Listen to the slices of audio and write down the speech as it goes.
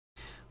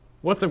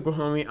What's up,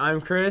 Guahomie? I'm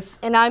Chris.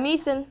 And I'm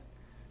Ethan.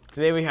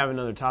 Today we have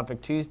another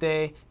Topic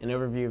Tuesday, an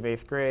overview of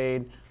 8th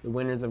grade, the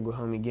winners of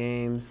Guahomie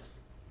games,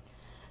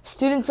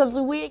 Students of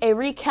the Week, a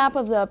recap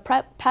of the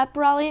pep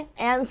rally,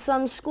 and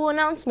some school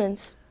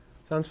announcements.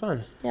 Sounds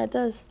fun. Yeah, it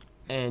does.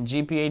 And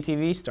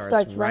GPATV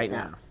starts right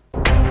now.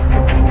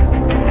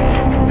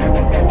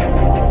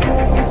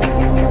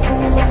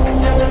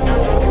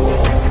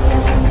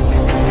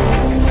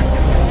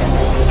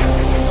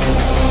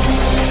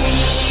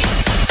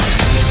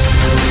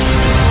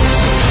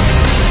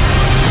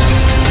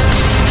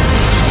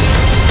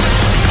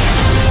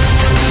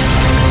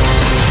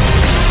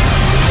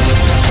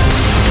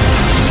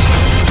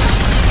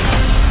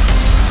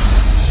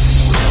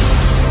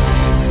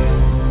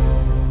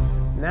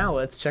 Now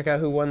let's check out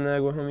who won the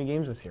Guahomie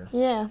games this year.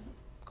 Yeah.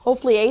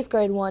 Hopefully 8th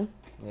grade won.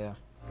 Yeah.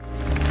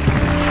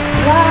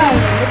 Wow,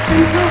 it's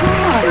been so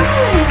long.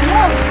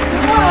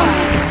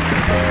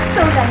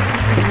 So nice to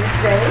see you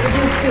today.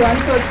 You too.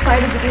 I'm so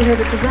excited to be here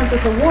to present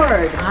this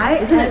award.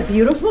 Isn't it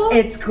beautiful?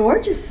 It's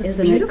gorgeous.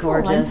 Isn't it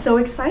gorgeous? I'm so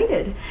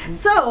excited.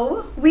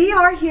 So we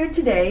are here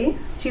today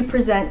to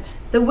present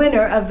the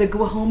winner of the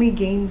Guahomie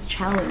Games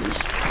Challenge.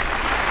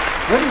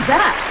 What is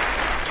that?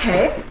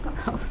 Okay.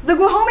 The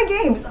Guahomie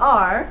Games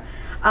are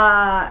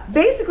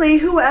basically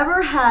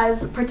whoever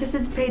has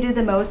participated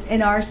the most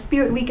in our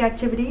Spirit Week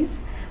activities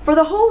for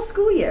the whole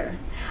school year.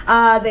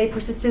 They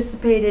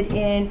participated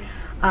in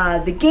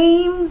the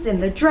games, in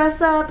the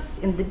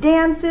dress-ups, in the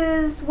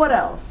dances. What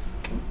else?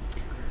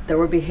 There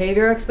were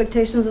behavior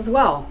expectations as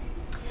well.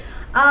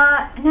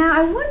 Now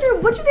I wonder,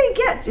 what do they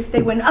get if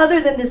they win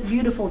other than this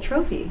beautiful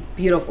trophy?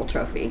 Beautiful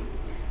trophy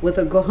with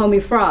a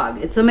Guahomie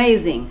frog. It's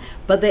amazing.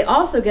 But they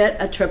also get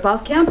a trip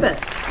off campus.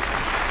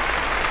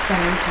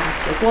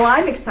 Fantastic. Well,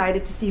 I'm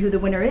excited to see who the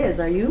winner is.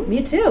 Are you?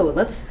 Me too.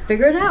 Let's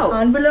figure it out.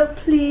 Envelope,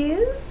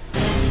 please.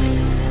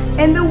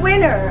 And the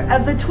winner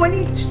of the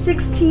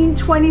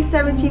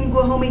 2016-2017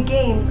 Guahomie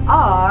Games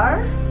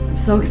are... I'm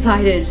so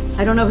excited.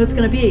 I don't know who it's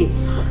going to be.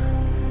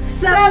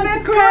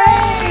 7th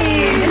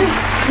grade!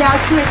 Now,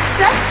 to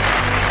accept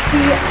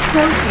the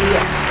trophy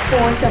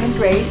for 7th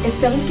grade is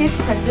 7th grade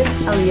President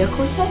Aaliyah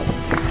Cortez.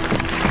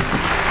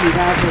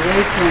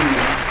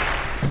 Congratulations.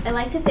 I'd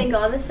like to thank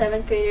all the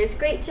 7th graders.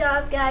 Great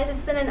job, guys.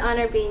 It's been an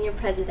honor being your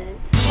president.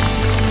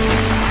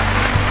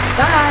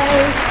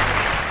 Bye.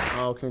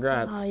 Oh,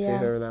 congrats to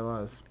whoever that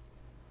was.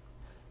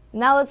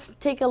 Now let's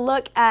take a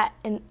look at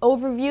an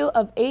overview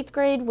of 8th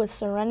grade with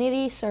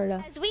Serenity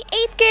Serta. As we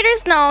 8th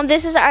graders know,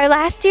 this is our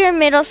last year in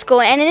middle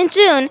school, and in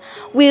June,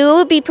 we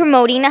will be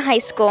promoting to high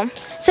school.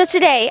 So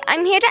today,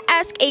 I'm here to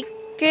ask 8th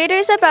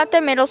graders about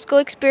their middle school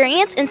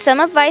experience and some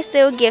advice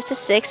they will give to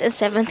 6th and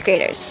 7th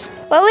graders.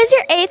 What was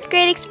your 8th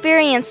grade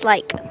experience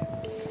like?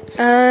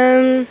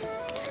 It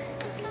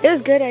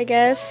was good, I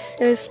guess.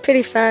 It was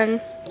pretty fun.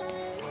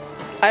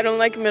 I don't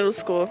like middle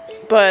school,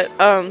 but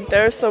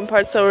there are some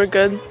parts that were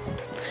good,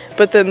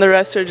 but then the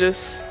rest are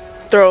just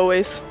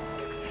throwaways.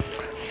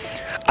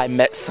 I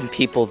met some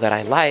people that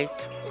I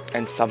liked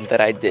and some that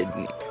I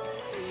didn't.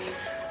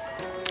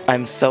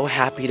 I'm so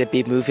happy to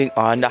be moving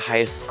on to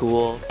high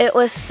school. It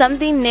was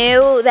something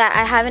new that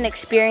I haven't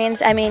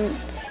experienced. I mean,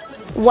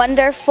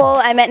 wonderful.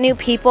 I met new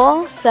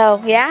people,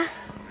 so yeah.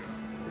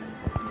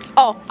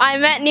 Oh, I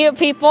met new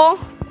people.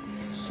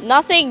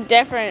 Nothing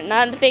different,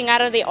 nothing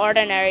out of the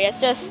ordinary. It's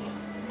just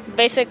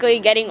basically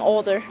getting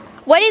older.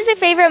 What is your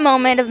favorite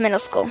moment of middle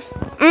school?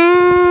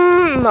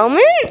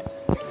 Moment?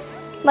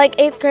 Like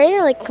 8th grade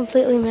or like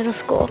completely middle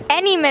school?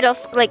 Any middle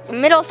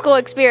school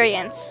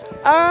experience.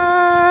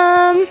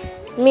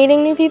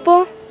 Meeting new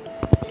people.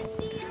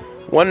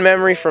 One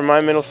memory from my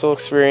middle school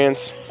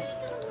experience.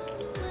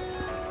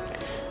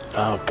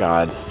 Oh,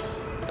 God.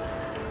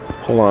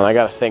 Hold on, I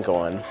gotta think of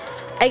one.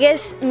 I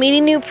guess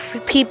meeting new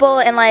people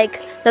and like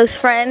those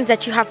friends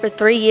that you have for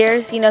 3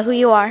 years, you know who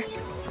you are.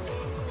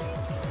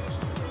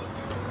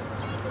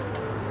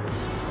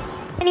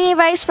 Any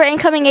advice for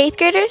incoming 8th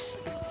graders?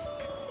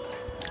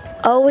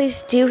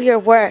 Always do your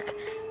work.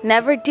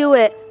 Never do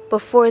it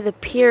before the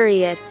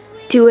period.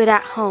 Do it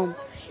at home.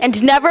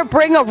 And never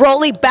bring a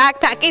rolly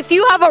backpack. If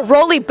you have a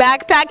rolly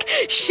backpack,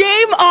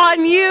 shame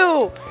on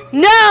you.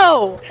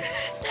 No!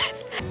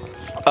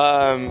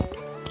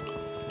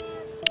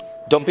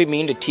 Don't be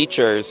mean to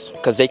teachers,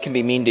 because they can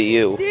be mean to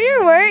you. Do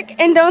your work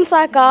and don't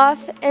slack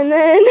off, and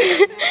then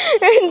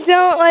and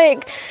don't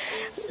like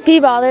be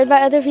bothered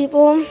by other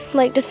people.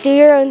 Like just do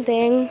your own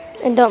thing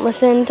and don't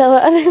listen to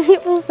what other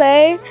people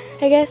say,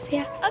 I guess,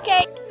 yeah.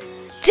 Okay.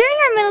 During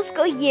our middle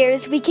school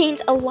years, we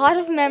gained a lot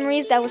of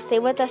memories that will stay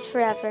with us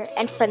forever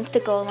and friends to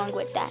go along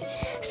with that.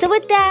 So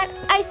with that,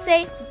 I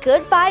say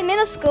goodbye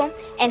middle school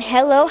and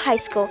hello high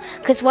school,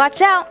 because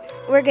watch out,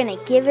 we're going to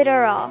give it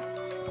our all.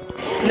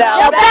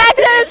 Now back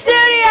to the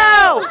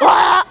studio!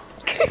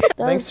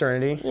 Thanks,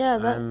 Serenity. Yeah,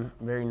 I'm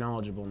very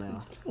knowledgeable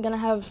now. I'm gonna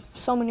have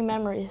so many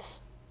memories.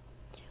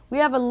 We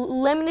have a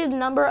limited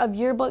number of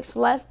yearbooks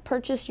left.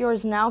 Purchase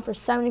yours now for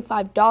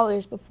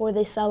 $75 before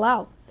they sell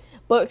out.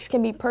 Books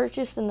can be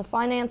purchased in the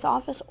finance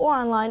office or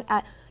online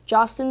at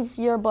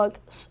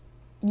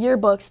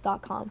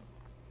jostensyearbooks.com.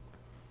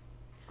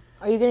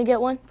 Are you gonna get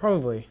one?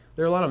 Probably.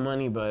 They're a lot of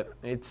money, but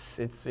it's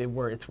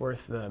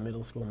worth the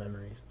middle school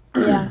memories.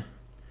 Yeah.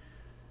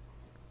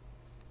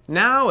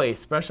 Now a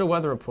special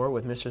weather report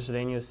with Mr.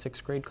 Cedeno's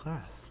 6th grade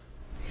class.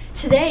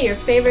 Today, your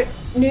favorite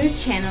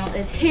news channel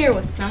is here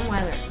with some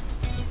weather.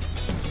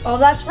 Oh,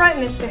 that's right,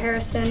 Mr.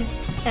 Harrison.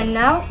 And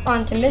now,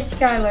 on to Miss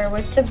Schuyler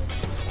with the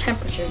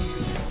temperatures.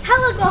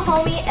 Hello,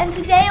 Go-Homie, and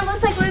today it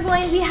looks like we're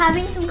going to be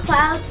having some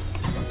clouds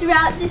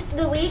throughout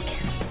the week.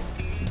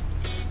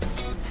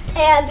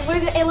 And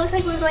it looks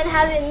like we're going to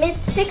have it in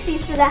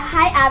mid-60s for the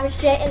high average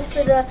day, and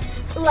for the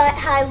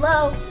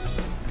high-low,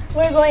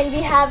 we're going to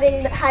be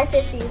having the high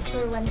 50s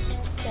for Wednesday.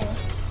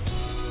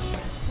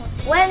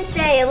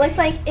 Wednesday, it looks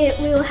like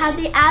we will have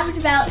the average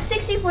about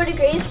 64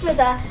 degrees for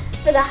the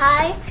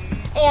high,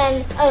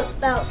 and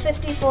about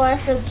 54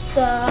 for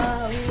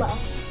the low.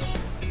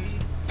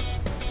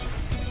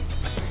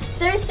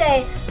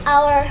 Thursday,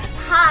 our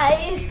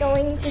high is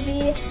going to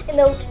be in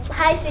the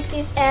high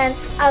 60s and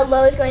our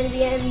low is going to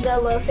be in the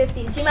low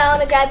 50s. You might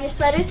want to grab your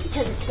sweaters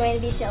because it's going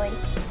to be chilly.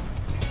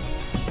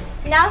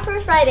 Now for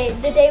Friday,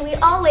 the day we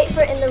all wait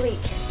for in the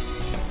week.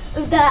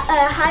 The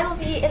high will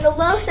be in the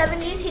low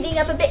 70s, heating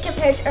up a bit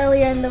compared to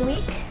earlier in the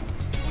week.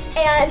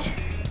 And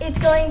it's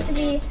going to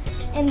be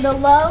in the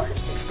low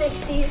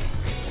 60s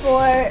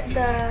for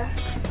the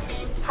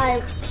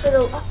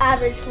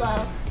average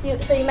low.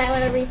 So you might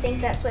want to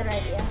rethink that sweater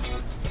idea.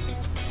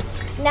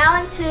 Now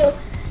onto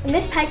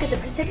Miss Pike with the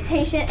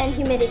precipitation and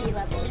humidity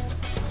levels.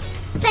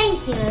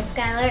 Thank you, Miss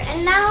Schuyler.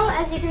 And now,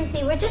 as you can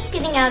see, we're just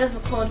getting out of a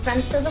cold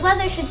front, so the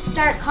weather should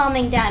start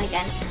calming down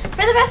again.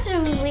 For the rest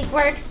of the week,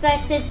 we're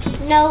expected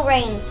no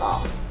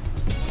rainfall.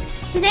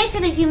 Today for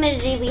the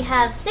humidity, we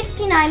have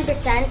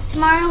 69%.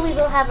 Tomorrow we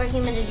will have our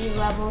humidity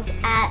levels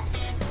at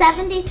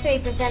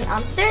 73%.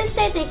 On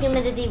Thursday, the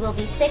humidity will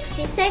be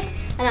 66,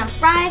 and on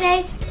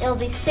Friday, it'll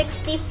be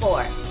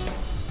 64.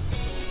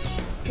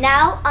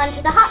 Now,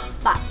 onto the hot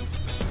spots.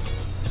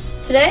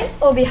 Today,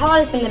 it will be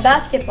hottest in the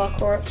basketball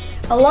court,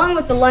 along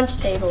with the lunch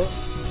tables.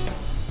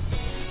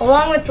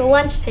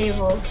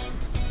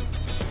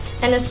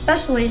 And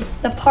especially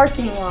the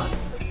parking lot.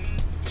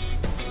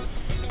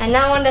 And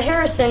now on to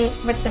Harrison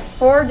with the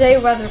 4-day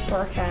weather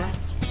forecast.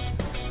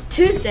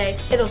 Tuesday,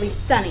 it'll be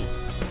sunny.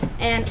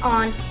 And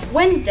on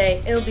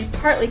Wednesday, it'll be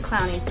partly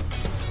cloudy.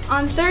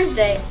 On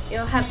Thursday,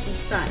 you'll have some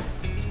sun.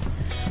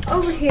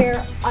 Over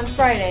here on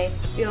Friday,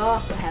 you'll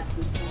also have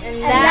some sun.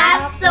 And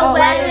that's the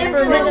weather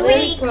for the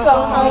week,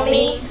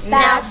 Go-Homie.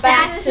 Now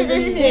back to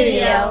the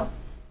studio.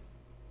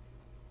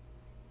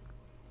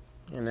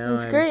 You know,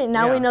 That's great.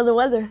 Now we know the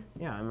weather.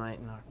 Yeah, I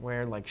might not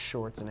wear like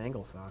shorts and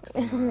ankle socks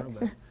tomorrow,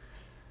 but.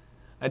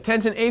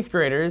 Attention 8th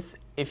graders,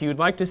 if you would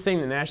like to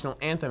sing the national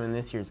anthem in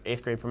this year's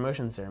 8th grade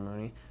promotion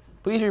ceremony,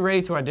 please be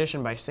ready to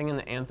audition by singing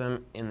the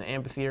anthem in the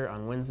amphitheater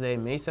on Wednesday,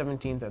 May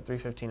 17th at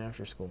 3:15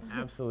 after school.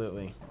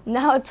 Absolutely.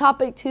 Now a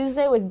Topic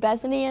Tuesday with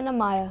Bethany and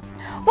Amaya.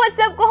 What's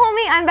up,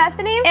 Go-Homie? I'm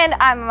Bethany. And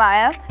I'm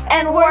Amaya.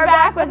 And we're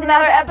back with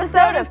another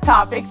episode of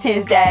Topic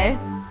Tuesday.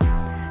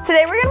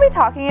 Today we're going to be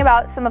talking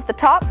about some of the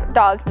top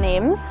dog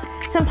names,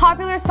 some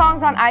popular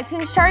songs on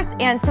iTunes charts,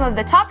 and some of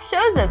the top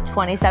shows of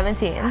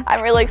 2017.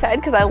 I'm really excited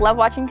because I love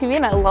watching TV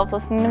and I love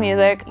listening to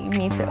music.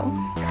 Me too.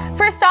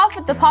 First off,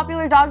 with the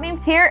popular dog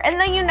names here in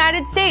the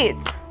United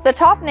States. The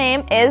top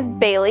name is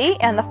Bailey,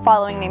 and the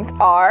following names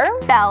are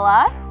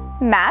Bella,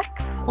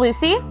 Max,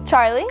 Lucy,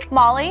 Charlie,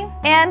 Molly,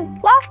 and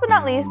last but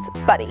not least,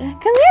 Buddy. Come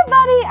here,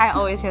 Buddy. I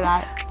always hear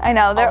that. I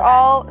know, they're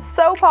all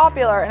so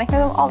popular and I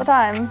hear them all the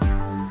time.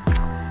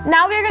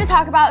 Now we're going to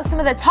talk about some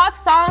of the top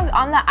songs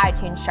on the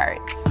iTunes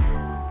charts.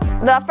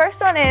 The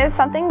first one is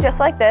Something Just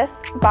Like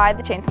This by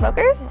the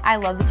Chainsmokers. I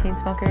love the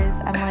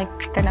Chainsmokers. I'm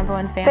like their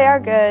 #1 fan. They are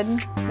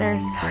good. They're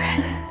so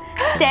good.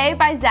 Stay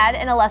by Zed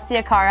and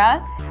Alessia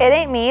Cara. It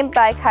Ain't Me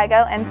by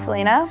Kygo and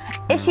Selena.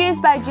 Issues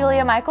by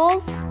Julia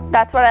Michaels.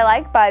 That's What I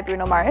Like by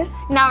Bruno Mars.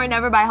 Now or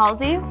Never by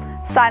Halsey.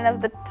 Sign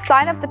of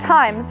the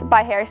Times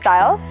by Harry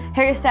Styles.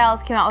 Harry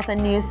Styles came out with a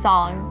new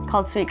song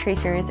called Sweet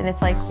Creatures, and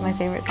it's like my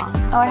favorite song.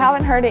 Oh, I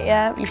haven't heard it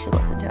yet. You should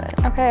listen to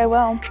it. Okay, I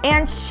will.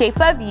 And Shape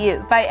of You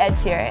by Ed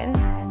Sheeran.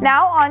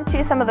 Now on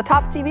to some of the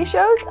top TV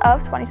shows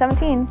of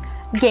 2017.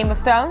 Game of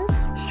Thrones.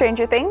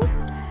 Stranger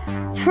Things.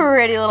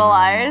 Pretty Little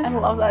Liars. I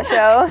love that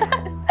show.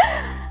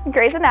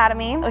 Grey's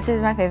Anatomy, which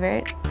is my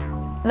favorite.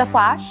 The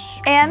Flash.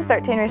 And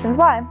 13 Reasons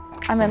Why.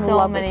 I'm in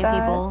love with that. So many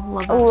people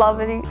love that. Love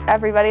it.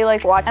 Everybody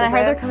like watches it. And I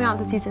heard they're coming out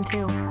with season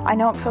 2. I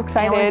know, I'm so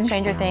excited. And with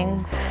Stranger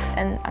Things,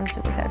 and I'm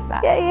super excited for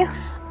that. Yay.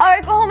 All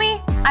right,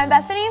 Go-Homie, I'm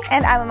Bethany.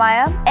 And I'm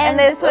Amaya. And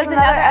this was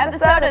another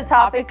episode of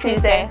Topic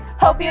Tuesday.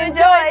 Hope you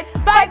enjoyed.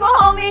 Bye,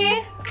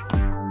 Go-Homie.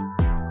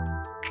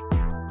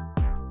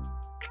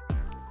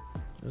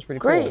 That was pretty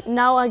Great. cool.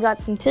 Now I got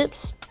some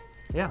tips.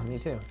 Yeah, me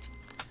too.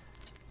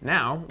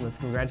 Now, let's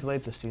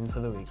congratulate the students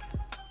of the week.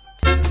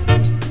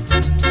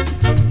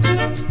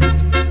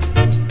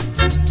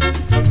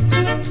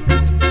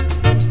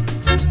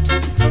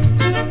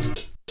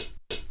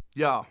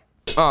 Yo,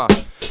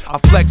 I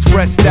flex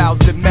fresh styles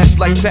that mesh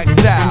like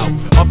textile.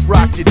 Up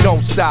rock it,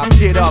 don't stop,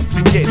 get up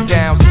to get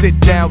down. Sit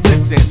down,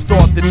 listen,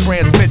 start the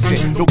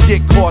transmission. Don't get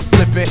caught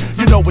slipping,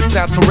 you know it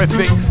sounds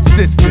terrific.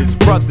 Sisters,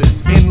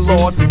 brothers,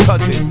 in-laws and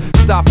cousins,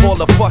 stop all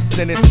the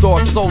fussing and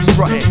start soul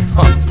strutting.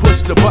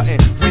 Push the button,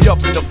 we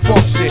up in the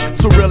function.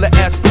 So real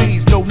ass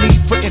please, no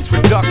need for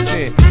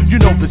introduction.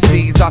 You know the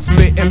steez, I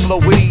spit and flow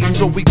with ease.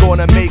 So we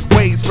gonna make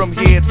waves from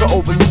here to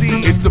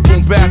overseas. It's the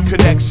boom bap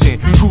connection,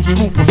 true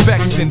school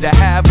perfection. To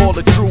have all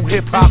the true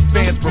hip hop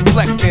fans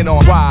reflecting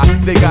on why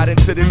they got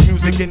into this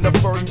music in the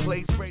first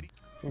place.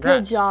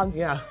 Good job.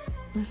 Yeah.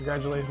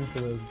 Congratulations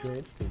to those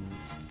great students.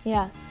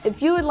 Yeah.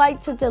 If you would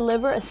like to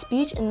deliver a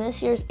speech in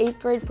this year's 8th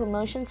grade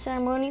promotion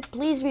ceremony,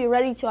 please be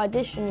ready to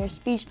audition your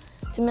speech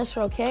to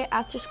Mr. OK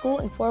after school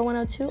in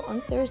 4102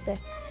 on Thursday,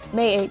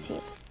 May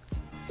 18th.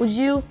 Would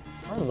you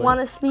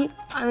want to speak?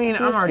 I mean,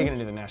 I'm already going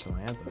to do the national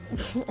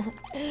anthem.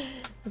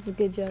 That's a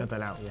good joke. Cut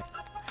that out, yeah.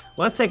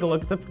 Let's take a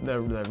look at the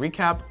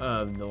recap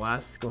of the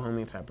last School Home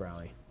Meets pep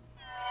rally.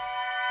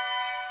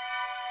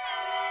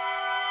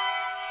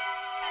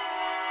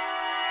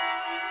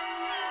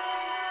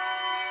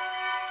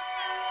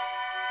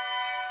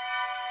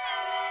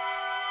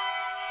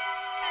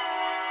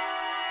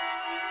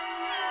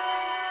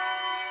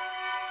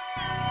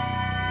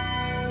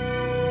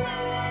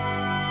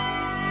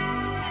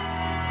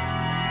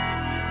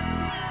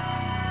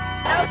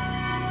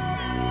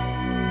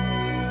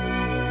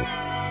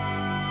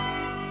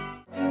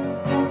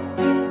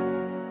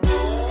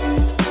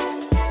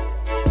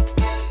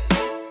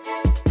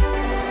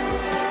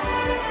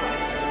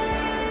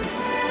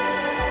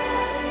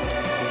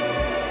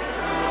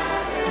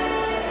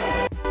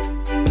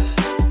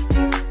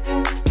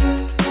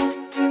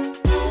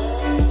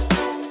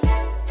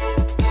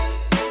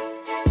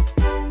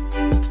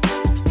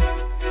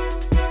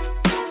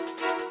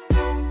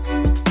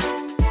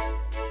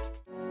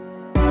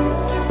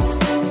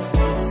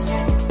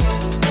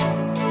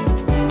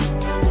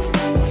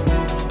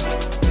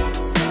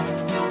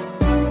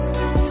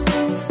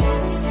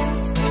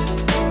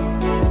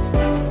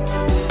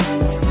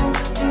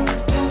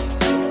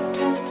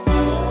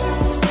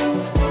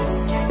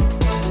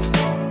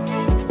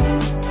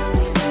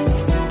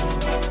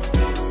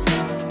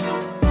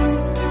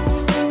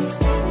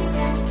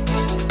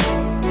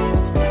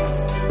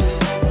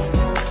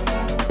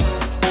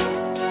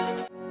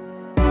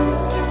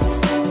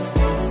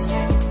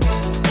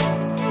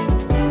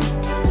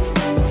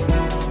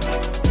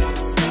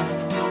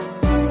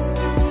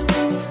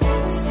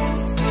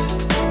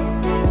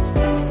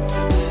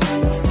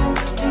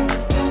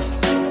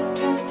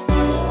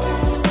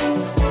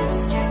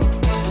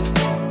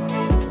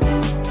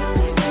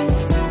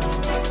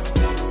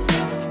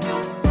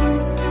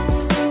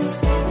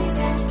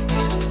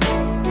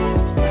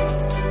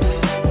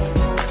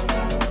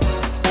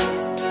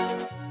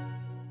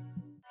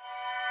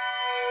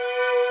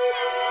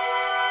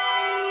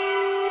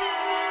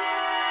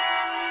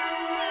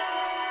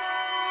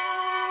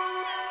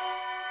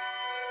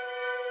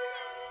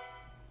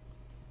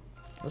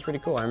 That's pretty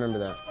cool. I remember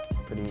that.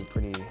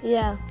 Pretty.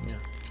 Yeah.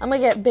 I'm gonna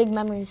get big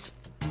memories.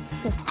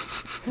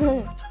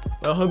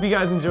 Well, hope you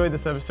guys enjoyed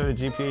this episode of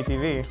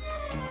GPATV.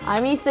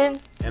 I'm Ethan.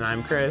 And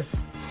I'm Chris.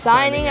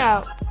 Signing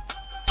out.